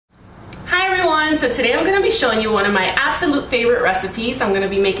everyone, so today I'm going to be showing you one of my absolute favorite recipes. I'm going to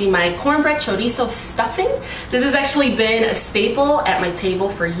be making my cornbread chorizo stuffing. This has actually been a staple at my table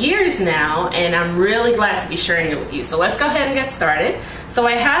for years now, and I'm really glad to be sharing it with you. So let's go ahead and get started. So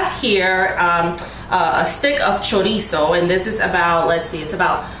I have here a stick of chorizo, and this is about, let's see, it's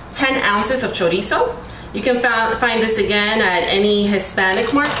about 10 ounces of chorizo. You can find this again at any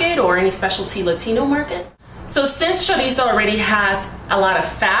Hispanic market or any specialty Latino market. So since chorizo already has a lot of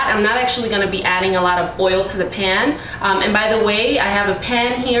fat, I'm not actually going to be adding a lot of oil to the pan. And by the way, I have a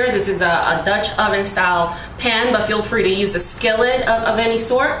pan here. This is a Dutch oven style pan, but feel free to use a skillet of any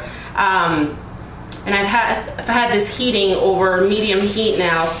sort. And I've had this heating over medium heat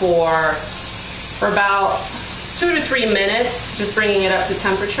now for about 2 to 3 minutes, just bringing it up to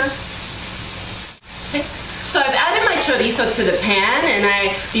temperature. Okay. So I've added my chorizo to the pan,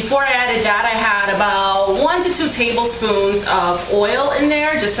 and before I added that, I had about 1 to 2 tablespoons of oil in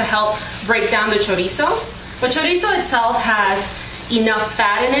there just to help break down the chorizo. But chorizo itself has enough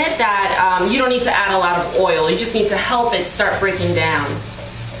fat in it that you don't need to add a lot of oil. You just need to help it start breaking down.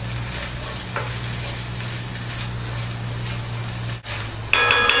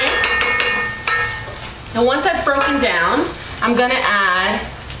 Okay. And once that's broken down, I'm gonna add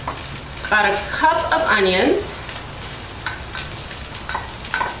about a cup of onions,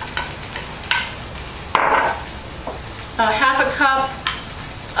 about half a cup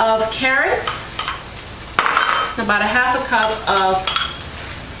of carrots, about a half a cup of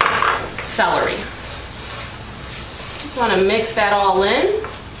celery. Just want to mix that all in.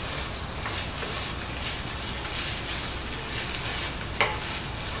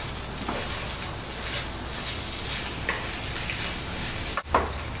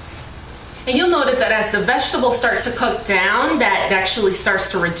 And you'll notice that as the vegetables start to cook down, that it actually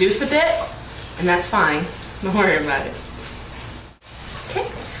starts to reduce a bit, and that's fine. Don't worry about it. Okay,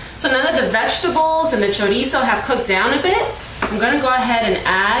 so now that the vegetables and the chorizo have cooked down a bit, I'm going to go ahead and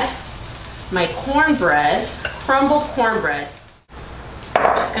add my cornbread, crumbled cornbread.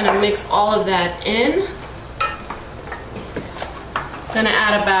 Just going to mix all of that in. I'm going to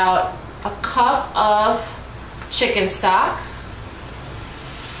add about a cup of chicken stock.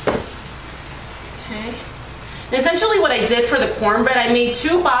 Okay. And essentially what I did for the cornbread, I made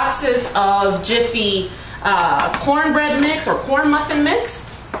 2 boxes of Jiffy cornbread mix or corn muffin mix.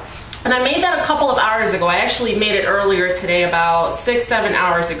 And I made that a couple of hours ago. I actually made it earlier today, about 6-7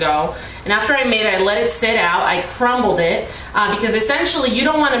 hours ago. And after I made it, I let it sit out. I crumbled it because essentially you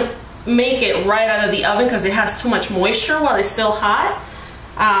don't want to make it right out of the oven because it has too much moisture while it's still hot.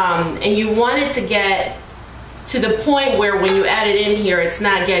 And you want it to get to the point where when you add it in here, it's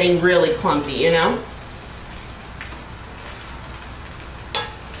not getting really clumpy, you know?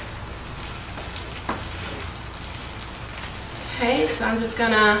 Okay, so I'm just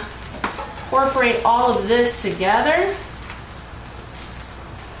gonna incorporate all of this together.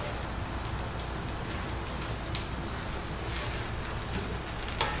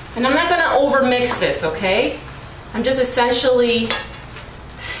 And I'm not gonna over mix this, okay? I'm just essentially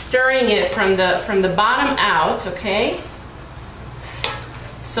stirring it from the bottom out, okay?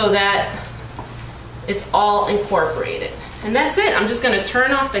 So that it's all incorporated. And that's it. I'm just gonna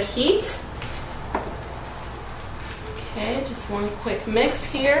turn off the heat. Okay, just one quick mix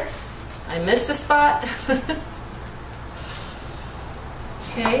here. I missed a spot.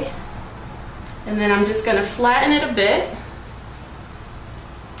 Okay, and then I'm just gonna flatten it a bit,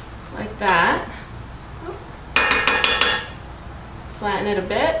 like that. Flatten it a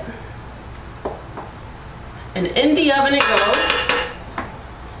bit. And in the oven it goes.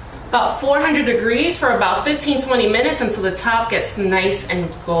 About 400 degrees for about 15-20 minutes until the top gets nice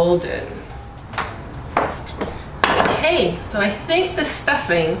and golden. Okay, so I think the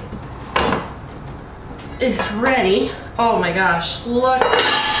stuffing is ready. Oh my gosh, look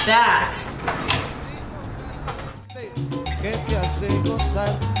at that.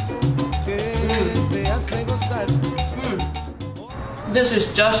 This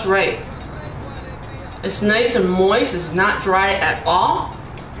is just right. It's nice and moist. It's not dry at all.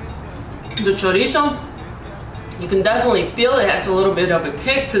 The chorizo, you can definitely feel it adds a little bit of a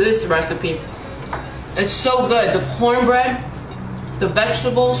kick to this recipe. It's so good. The cornbread, the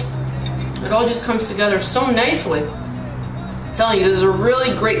vegetables, it all just comes together so nicely. I'm telling you, this is a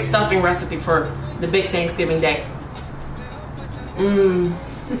really great stuffing recipe for the big Thanksgiving day. Mmm.